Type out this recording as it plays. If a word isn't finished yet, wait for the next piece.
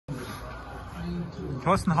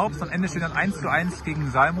Thorsten, Haubst, am Ende steht dann 1:1 gegen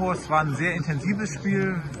Salmrohr. Es war ein sehr intensives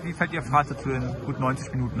Spiel. Wie fällt Ihr Fazit zu den gut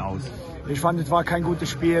 90 Minuten aus? Ich fand, es war kein gutes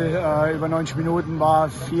Spiel. Über 90 Minuten war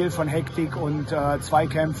viel von Hektik und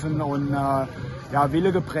Zweikämpfen und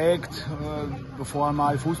Wille geprägt, bevor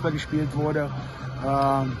mal Fußball gespielt wurde.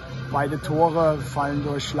 Beide Tore fallen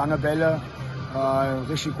durch lange Bälle.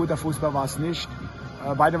 Richtig guter Fußball war es nicht.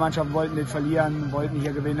 Beide Mannschaften wollten nicht verlieren, wollten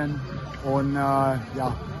hier gewinnen. Und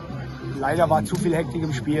leider war zu viel Hektik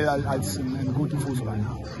im Spiel als einen guten Fußball.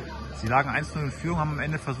 Sie lagen 1:0 in Führung, haben am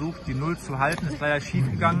Ende versucht, die 0 zu halten. Ist leider schief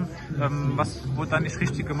gegangen. Was wurde dann nicht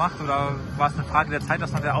richtig gemacht? Oder war es eine Frage der Zeit,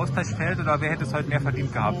 dass noch der Ausgleich fällt? Oder wer hätte es heute mehr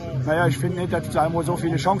verdient gehabt? Naja, ich finde nicht, dass Salmrohr so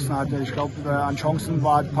viele Chancen hatte. Ich glaube, an Chancen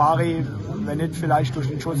war Pari, wenn nicht vielleicht durch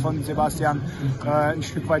den Schuss von Sebastian, ein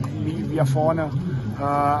Stück weit wie vorne.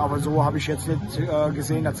 Aber so habe ich jetzt nicht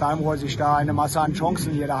gesehen, dass Salmrohr sich da eine Masse an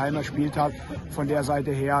Chancen hier daheim erspielt hat. Von der Seite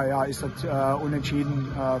her ist das Unentschieden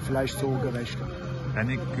vielleicht so gerecht.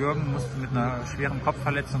 Janik Jürgen musste mit einer schweren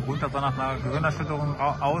Kopfverletzung runter, sah nach einer Gehirnerschütterung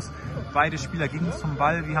aus. Beide Spieler gingen zum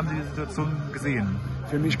Ball. Wie haben Sie die Situation gesehen?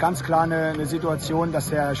 Für mich ganz klar eine Situation, dass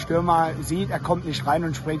der Stürmer sieht, er kommt nicht rein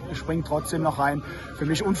und springt trotzdem noch rein. Für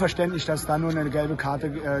mich unverständlich, dass es da nur eine gelbe Karte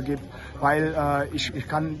gibt, weil ich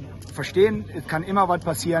kann verstehen, es kann immer was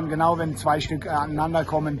passieren, genau wenn zwei Stück aneinander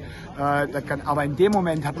kommen. Aber in dem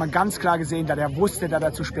Moment hat man ganz klar gesehen, dass er wusste, dass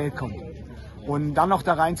er zu spät kommt. Und dann noch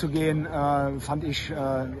da reinzugehen, fand ich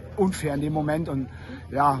unfair in dem Moment. Und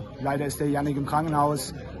ja, leider ist der Janik im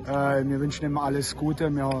Krankenhaus. Wir wünschen ihm alles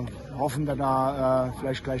Gute. Wir hoffen, dass er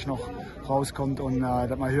vielleicht gleich noch rauskommt und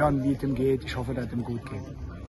dass wir hören, wie es ihm geht. Ich hoffe, dass es ihm gut geht.